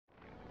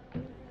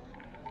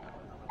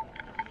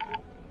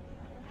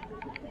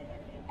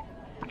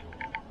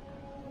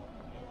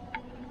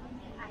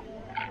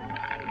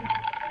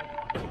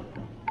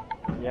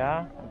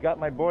Yeah, I got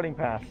my boarding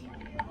pass.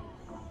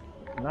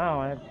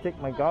 Now I have to take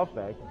my golf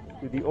bag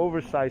to the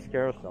oversized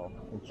carousel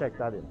and check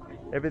that in.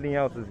 Everything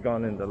else is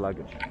gone in the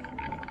luggage.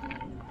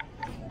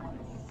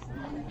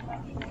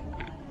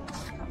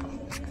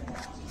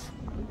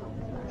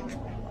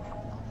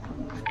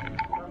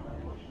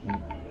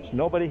 There's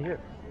nobody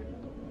here.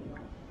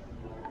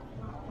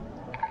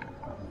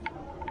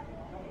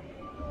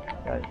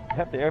 You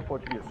have the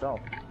airport to yourself.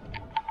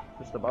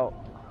 Just about.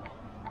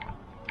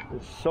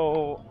 It's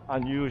so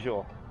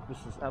unusual.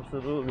 This is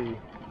absolutely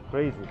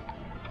crazy.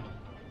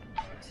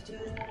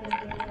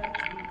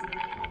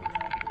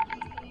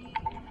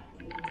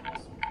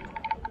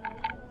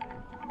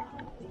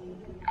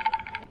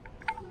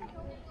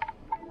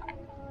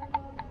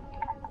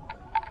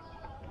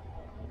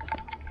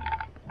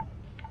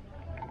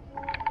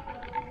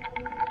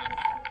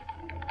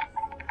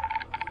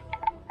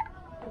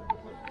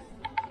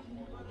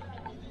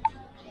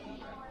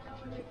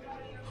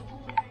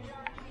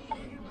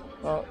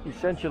 Well,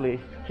 essentially,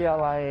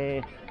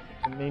 KLIA,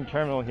 the main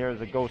terminal here,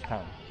 is a ghost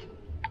town.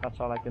 That's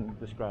all I can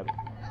describe it.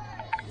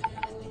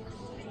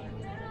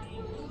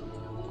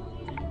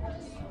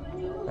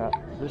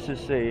 This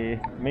is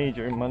a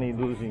major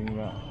money-losing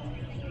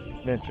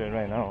venture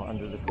right now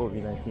under the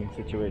COVID-19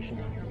 situation.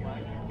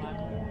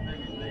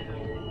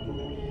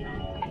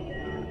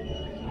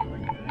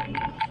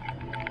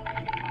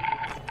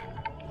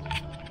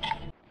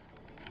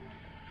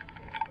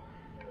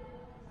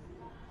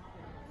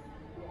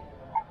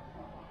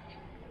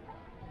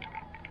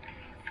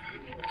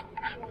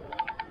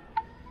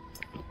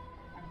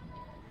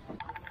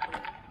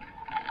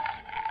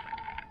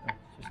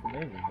 It's just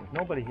amazing. There's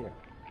nobody here.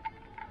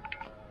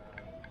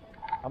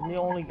 I'm the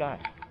only guy.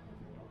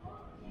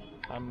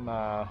 I'm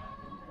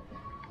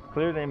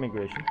clear the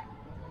immigration.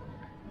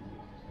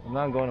 I'm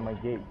not going to my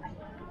gate.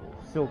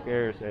 Silk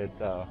Air's at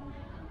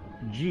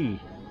G.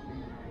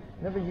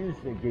 Never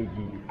used the gate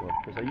G before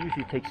because I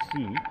usually take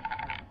C.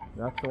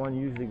 That's the one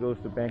usually goes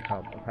to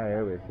Bangkok Thai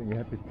Airways, and you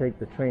have to take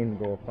the train and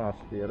go across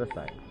the other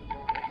side.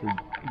 So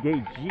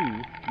gate G,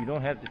 you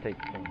don't have to take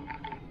the train.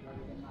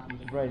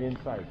 It's right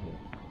inside here.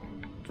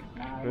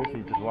 First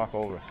you just walk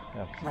over.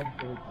 Yeah.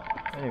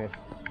 Anyway,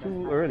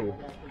 too early.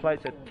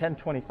 Flight's at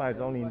 10:25.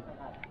 It's only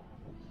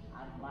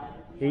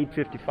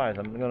 8:55.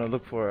 I'm gonna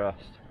look for a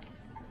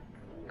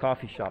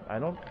coffee shop. I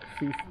don't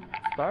see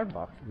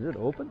Starbucks. Is it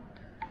open?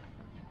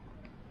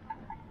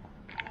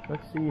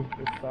 Let's see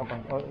if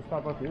Starbucks. Oh,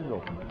 Starbucks is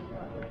open.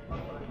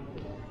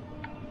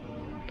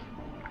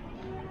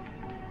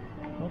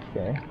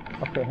 Okay.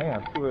 Okay, hang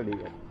on. Too early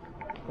yet.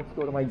 Let's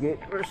go to my gate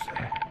first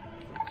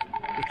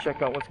to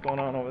check out what's going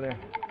on over there.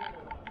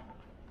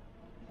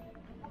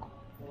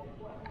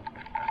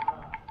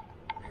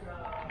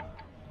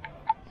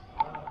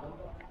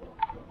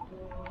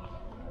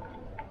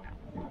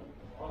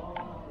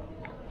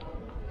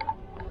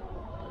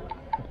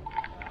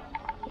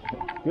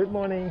 Good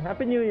morning.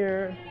 Happy New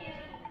Year.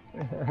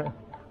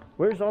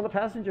 Where's all the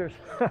passengers?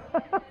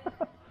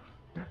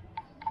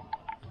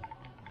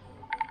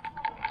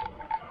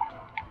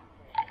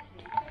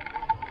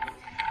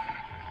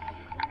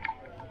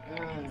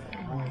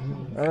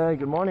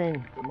 Good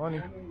morning. Good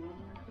morning.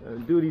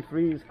 Duty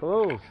free is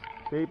closed.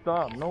 Taped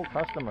off. No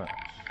customer.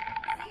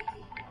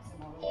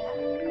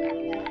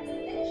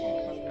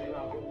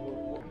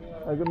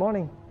 Good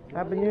morning.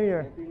 Happy New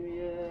Year.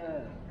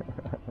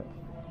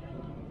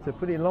 It's a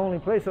pretty lonely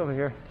place over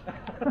here.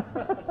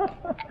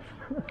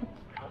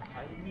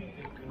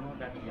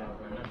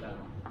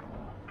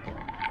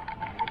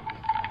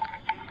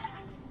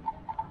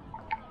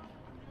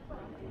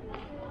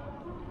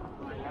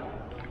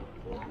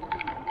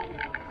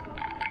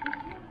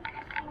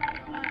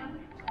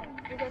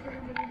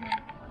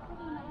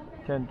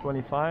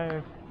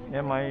 $10.25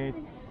 MI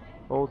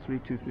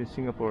 0323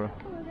 Singapore.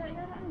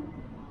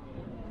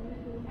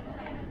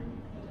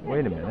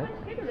 Wait a minute.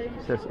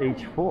 It says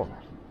H4.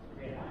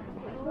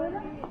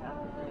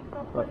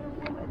 But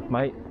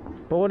my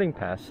boarding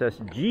pass says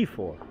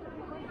G4.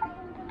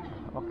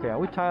 Okay, are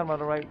we talking about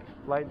the right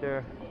flight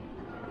there?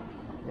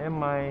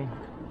 MI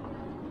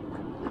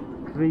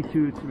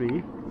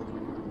 323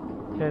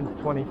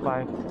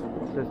 1025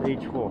 says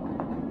H4.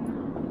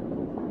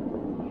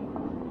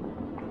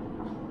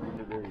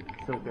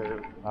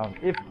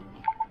 If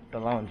the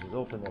lounge is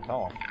open at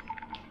all.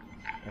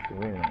 Okay,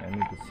 wait a minute, I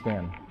need to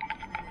scan.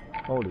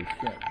 Holy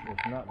shit,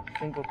 there's not a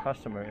single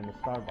customer in the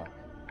Starbucks.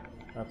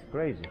 That's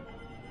crazy.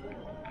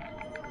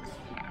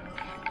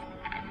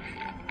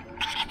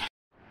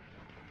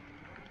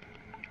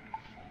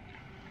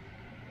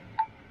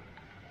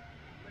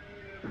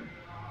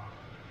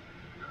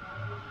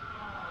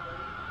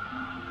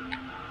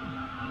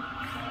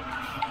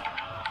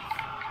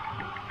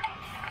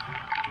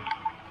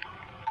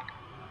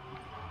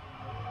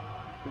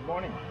 Good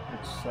morning.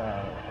 It's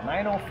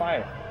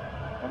 9:05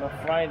 on a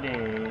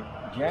Friday,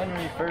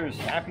 January 1st.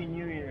 Happy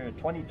New Year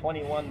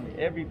 2021,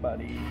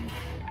 everybody.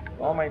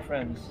 All my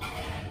friends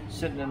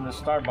sitting in the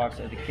Starbucks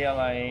at the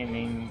KLIA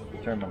main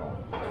terminal.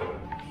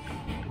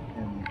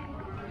 And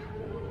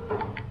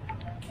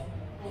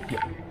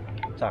yeah,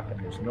 talking.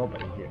 There's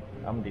nobody here.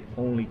 I'm the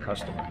only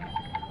customer.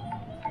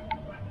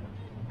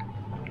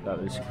 That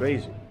is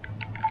crazy.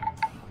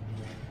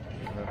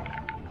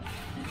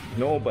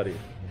 Nobody.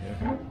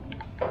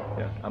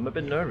 Yeah, I'm a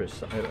bit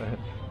nervous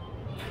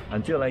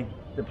until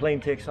the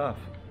plane takes off.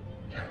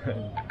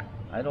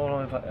 I don't know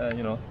if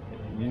you know.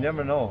 You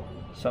never know.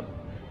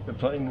 The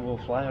plane will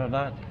fly or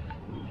not.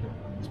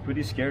 It's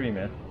pretty scary,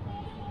 man.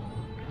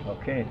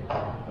 Okay,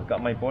 I've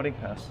got my boarding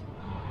pass.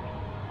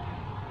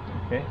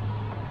 Okay,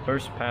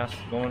 first pass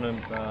going to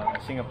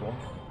Singapore.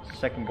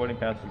 Second boarding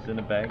pass is in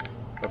the bag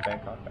for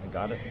Bangkok. I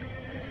got it.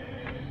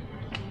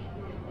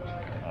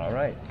 All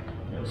right,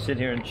 sit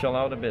here and chill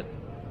out a bit.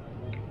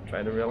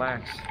 Try to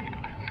relax.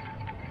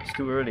 It's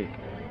too early.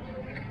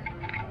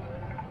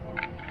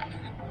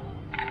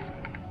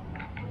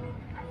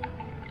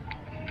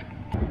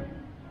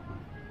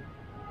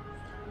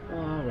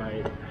 All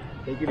right,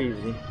 take it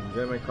easy.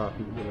 Enjoy my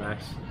coffee.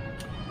 Relax.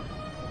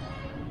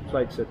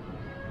 Flight's at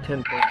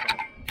 10:45.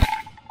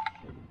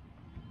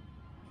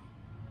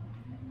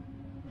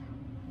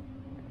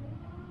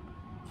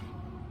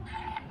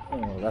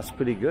 Oh, that's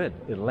pretty good.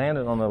 It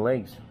landed on the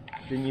legs.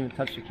 Didn't even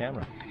touch the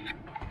camera.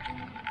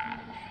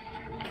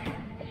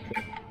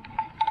 Okay.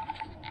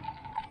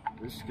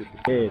 This is good.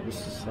 Hey,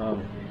 this is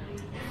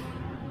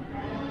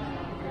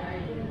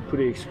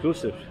pretty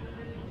exclusive.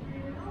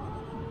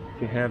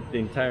 You have the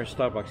entire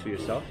Starbucks for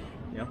yourself.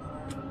 Yeah.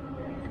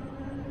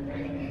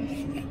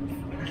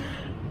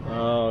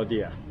 Oh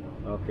dear.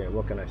 Okay,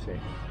 what can I say?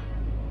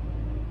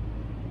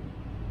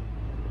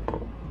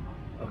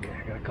 Okay,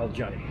 I gotta call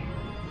Johnny.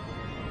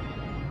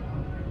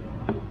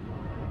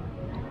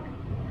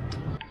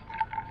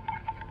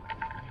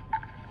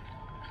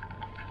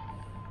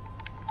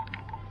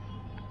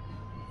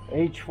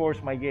 H4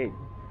 is my gate.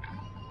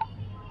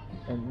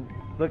 And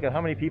look at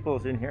how many people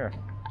is in here.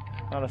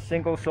 Not a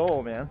single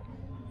soul, man.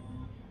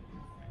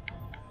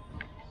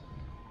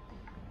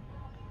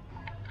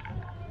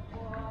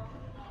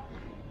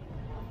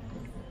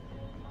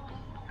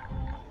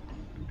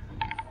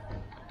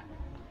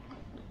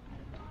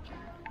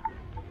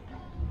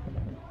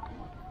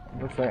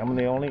 Looks like I'm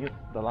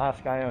the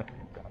last guy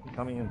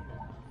coming in.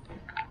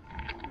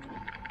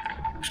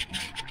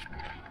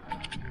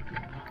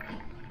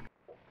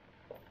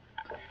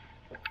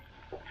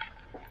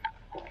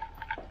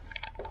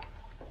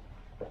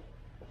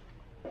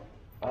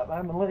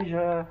 Bye-bye,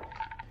 Malaysia.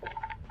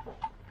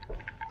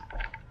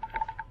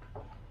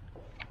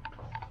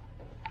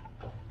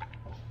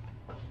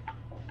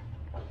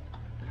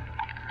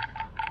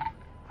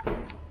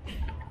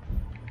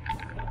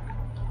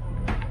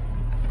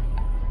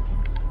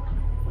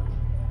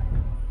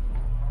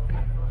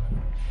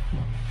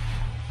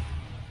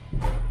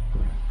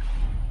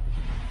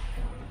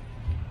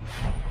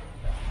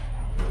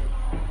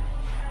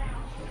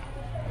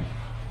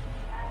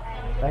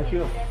 Thank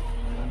you.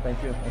 Thank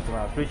you. Thank you.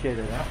 I appreciate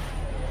it. Huh?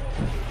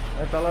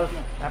 Hey, fellas.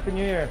 Happy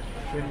New Year.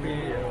 Good New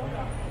Year.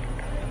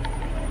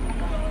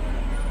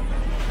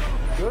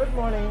 Good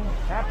morning.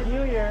 Happy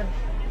New Year.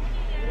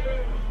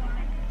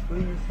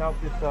 Please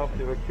help yourself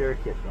to a care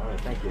kit. All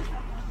right. Thank you.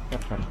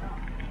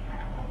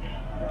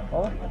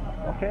 Oh,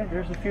 okay.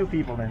 There's a few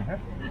people in here.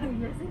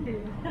 Yes,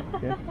 indeed.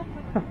 Okay.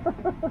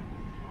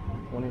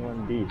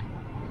 21D.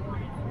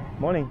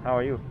 Morning. How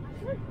are you?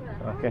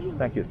 Okay.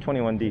 Thank you.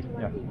 21D.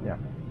 Yeah. Yeah.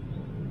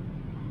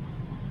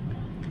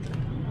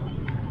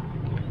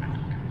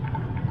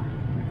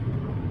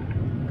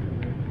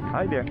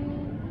 Hi there.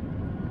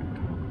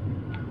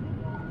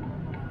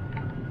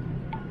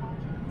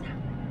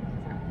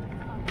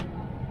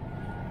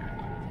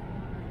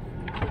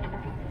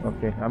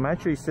 Okay, I'm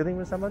actually sitting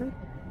with somebody.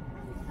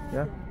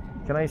 Yeah.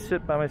 Can I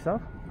sit by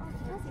myself?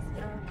 This is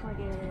for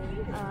the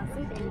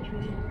safe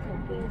entry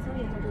campaign, so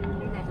you have to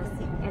remain at the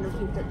seat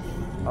allocated.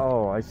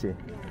 Oh, I see.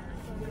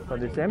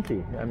 But it's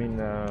empty. I mean,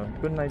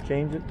 couldn't I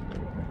change it?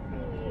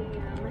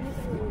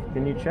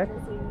 Can you check?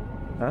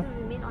 Huh?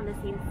 Remain on the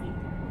same seat.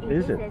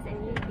 Is it? If there's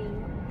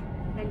anything,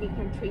 then they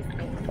can trace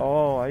it.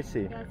 Oh, I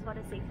see. That's for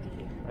the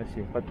safety. I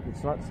see. But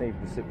it's not safe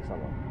to sit with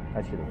someone,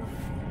 actually.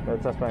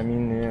 That's what I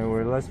mean.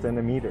 We're less than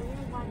a meter.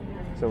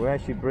 So we're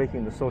actually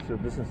breaking the social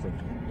distancing.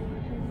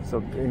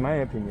 So in my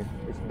opinion,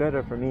 it's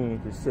better for me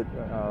to sit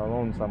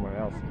alone somewhere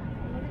else.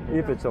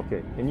 If it's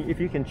okay. And if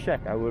you can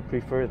check, I would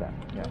prefer that.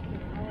 Yeah.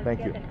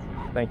 Thank you.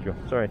 Thank you.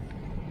 Sorry.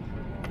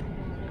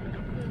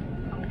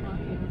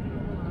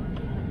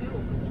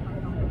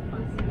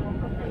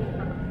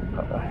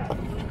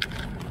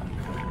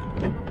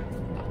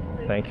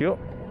 Thank you.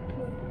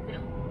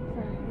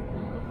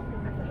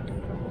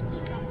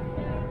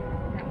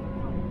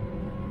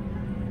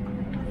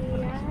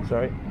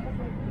 Sorry. Go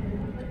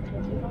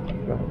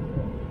ahead.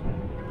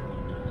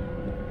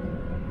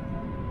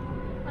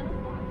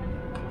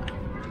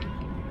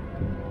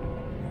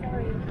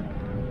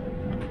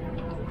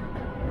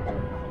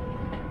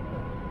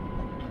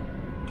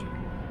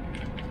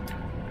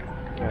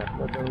 Yeah,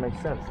 that doesn't make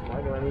sense.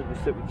 Why do I need to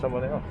sit with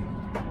someone else?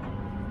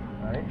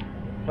 Alright?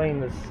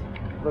 Plane is,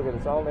 look at it,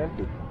 it's all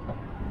empty.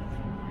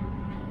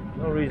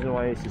 No reason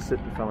why I should sit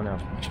with someone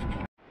else.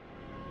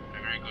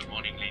 Very good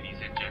morning,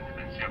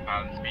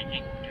 pilot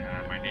speaking.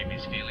 My name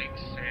is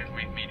Felix, and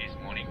with me this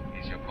morning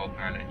is your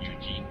co-pilot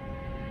Eugene.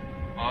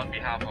 On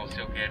behalf of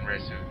Silk and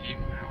Rescue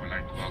Team, I would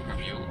like to welcome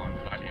you on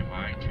flight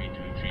MI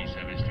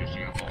 3237 to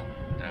Singapore.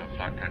 The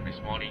flight time this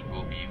morning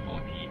will be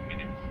 14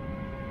 minutes.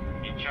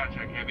 In charge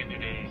of cabin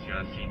today is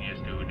your senior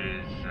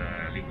stewardess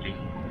Ling Ling.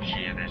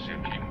 She and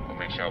Rescue Team will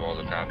make sure all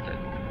looked after,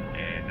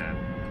 and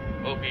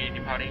we'll be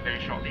departing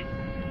very shortly.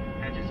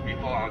 And just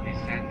before our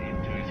descent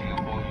into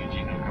Singapore,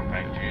 Eugene will come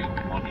back to you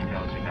with more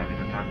details regarding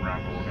the time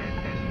arrival and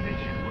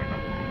destination weather.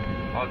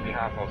 On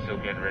behalf of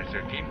Silk and Rescue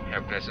Team,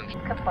 have pleasant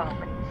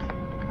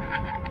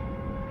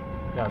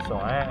Yeah, so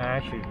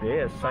they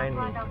assigned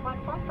me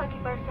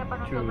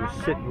to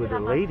sit with a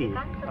lady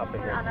up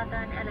ahead.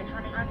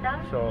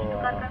 So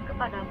I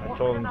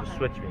told them to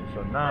switch me.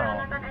 So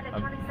now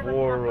I'm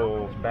 4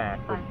 rows back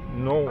with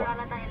no one.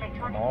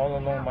 I'm all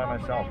alone by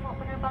myself.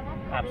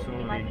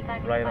 Absolutely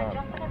right on.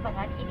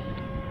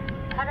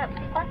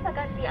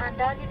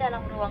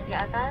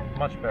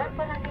 Much better.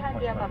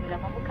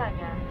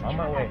 On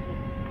my way.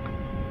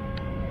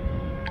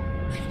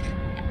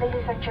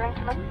 Ladies and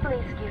gentlemen,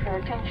 please give your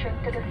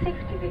attention to the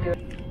safety video.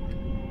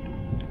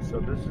 So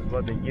this is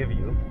what they give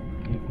you.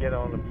 You get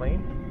on the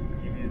plane,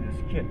 give you this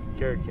kit,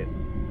 care kit.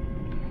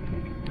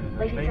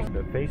 There's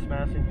the face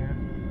mask in here,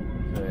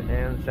 the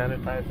hand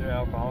sanitizer,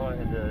 alcohol,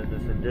 and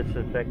there's a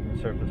disinfectant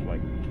surface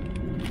wipe.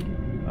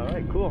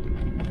 Alright, cool.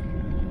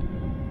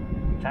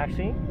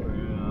 Taxiing or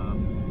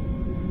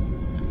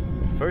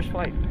first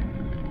flight.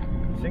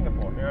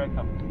 Singapore, here I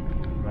come.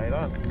 Right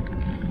on.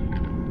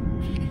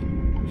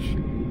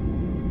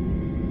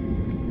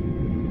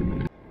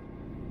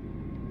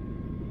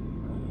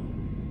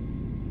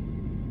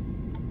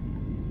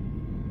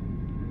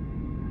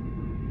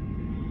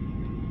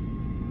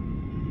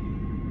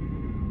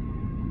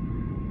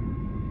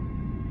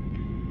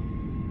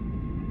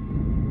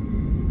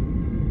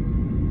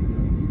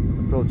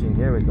 Approaching,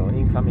 here we go,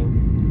 incoming.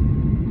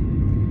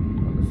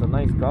 Oh, it's a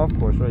nice golf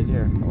course right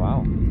here.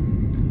 Wow.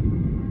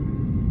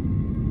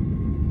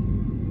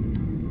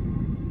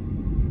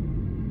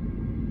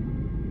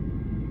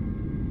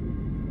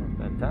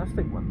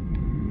 Fantastic one.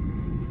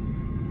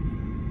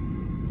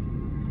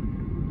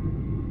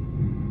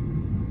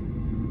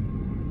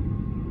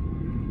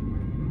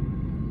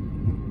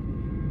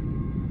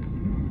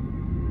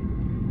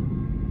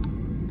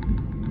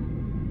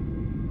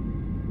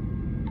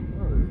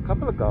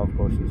 Couple of golf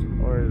courses,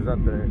 or is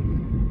that the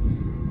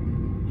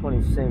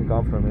same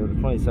golf course? It was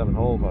 27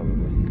 hole probably.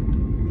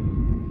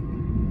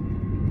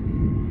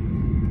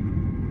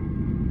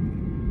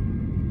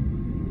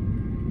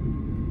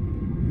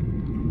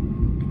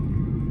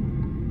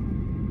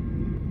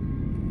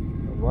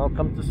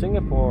 Welcome to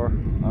Singapore.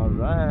 All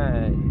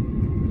right,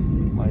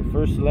 my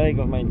first leg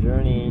of my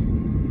journey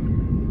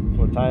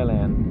for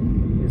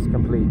Thailand is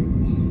complete.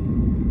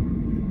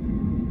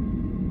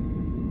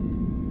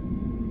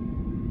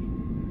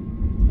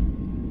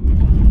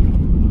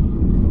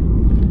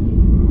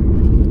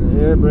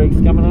 Air brakes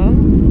coming on.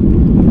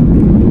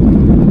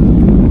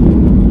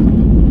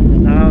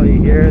 Now you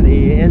hear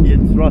the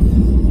engine thrust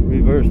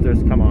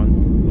reversers come on.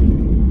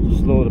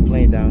 Slow the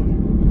plane down.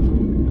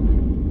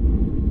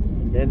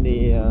 Then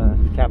the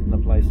captain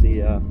applies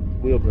the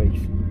wheel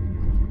brakes.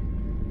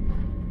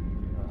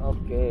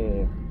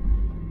 Okay,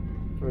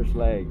 first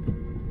leg.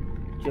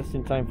 Just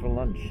in time for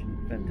lunch.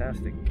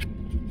 Fantastic.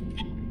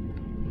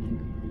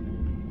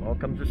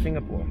 Welcome to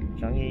Singapore,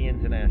 Changi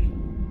International.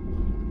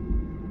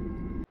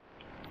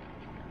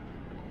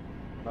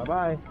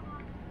 Bye-bye.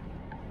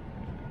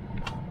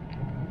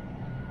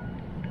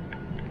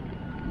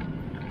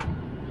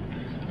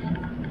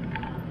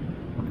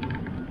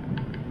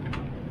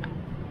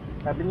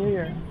 Happy New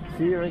Year.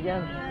 See you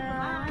again.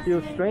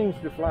 Feels strange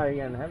to fly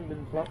again. Haven't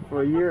been flown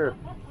for a year.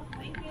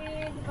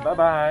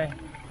 Bye-bye.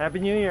 Happy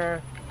New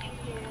Year.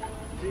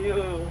 See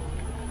you.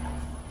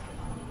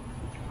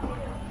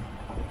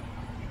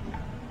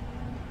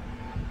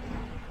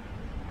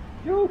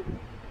 Yoo.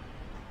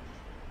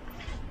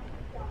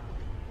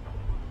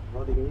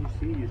 Well, the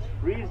AC is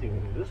freezing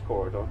in this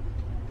corridor.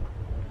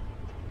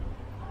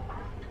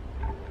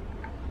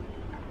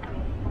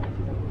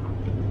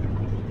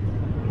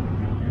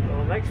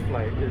 Well, next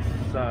flight is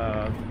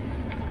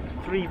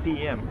 3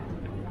 p.m.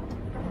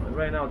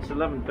 Right now it's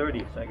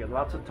 11:30, so I got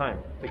lots of time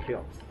to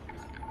kill.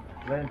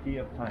 Plenty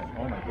of time.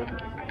 Oh my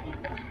goodness.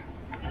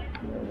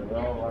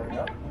 They're all lined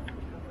up.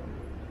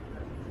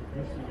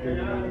 This is the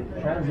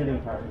transiting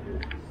time.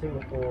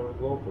 Singapore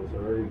locals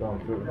are already gone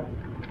through.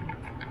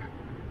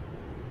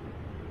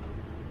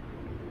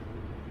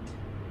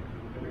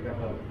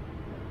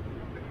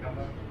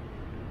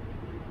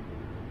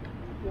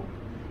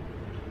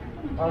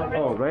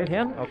 Oh, right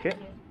hand? Okay.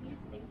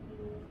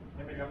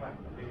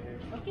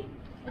 Okay.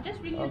 I'll just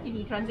bring you to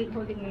the transit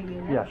holding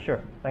area. Yeah,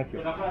 sure. Thank you.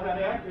 Okay,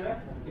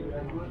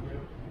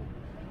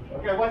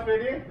 once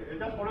ready,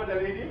 just follow the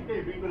lady.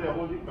 Okay, bring to the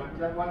holding,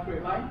 just one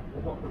straight line.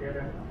 Let's walk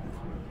together.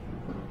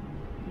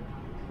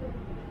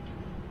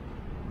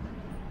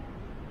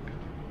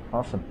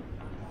 Awesome.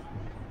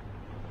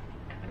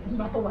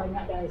 Berapa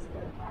banyak guys?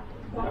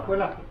 Tak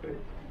apalah.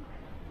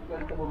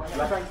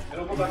 Belakang,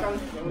 jangan lupa belakang.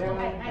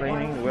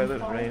 Raining, the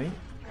weather's raining.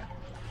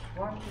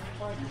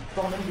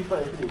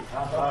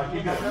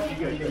 Tiga.